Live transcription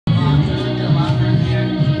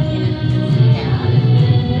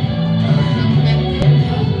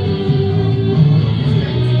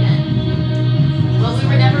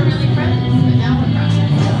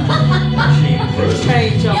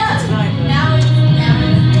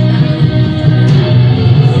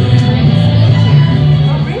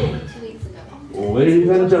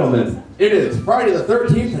gentlemen, it is Friday the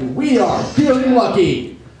 13th and we are feeling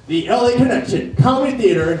lucky. The LA Connection Comedy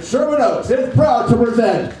Theater in Sherman Oaks is proud to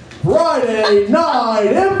present Friday Night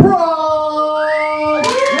Improv!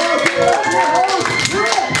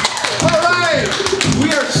 Alright!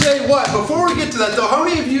 We are saying what? Before we get to that though, how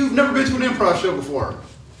many of you have never been to an improv show before?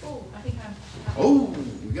 Oh, I think I'm... Oh,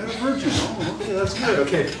 we got a virgin. Oh, okay, that's good.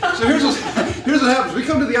 Okay, so here's what happens. We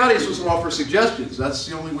come to the audience with some offer suggestions. That's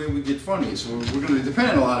the only way we get funny, so we're going to be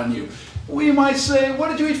dependent a lot on you. We might say, what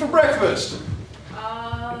did you eat for breakfast?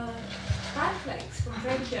 Cornflakes from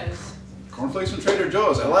Trader Joe's. Cornflakes from Trader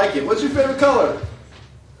Joe's. I like it. What's your favorite color?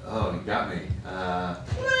 Oh, you got me.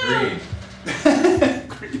 Green.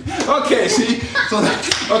 Okay, see? So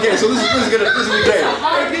this is gonna be great.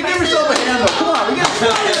 Hey, give yourself a hand though. Come on, we got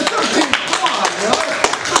 13. Come on,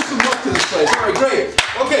 put some luck to this place. All right, great.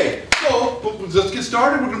 Okay, so let's get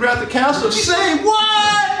started. We're gonna be at the cast of Say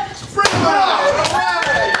What? Spring Out. All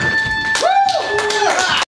right.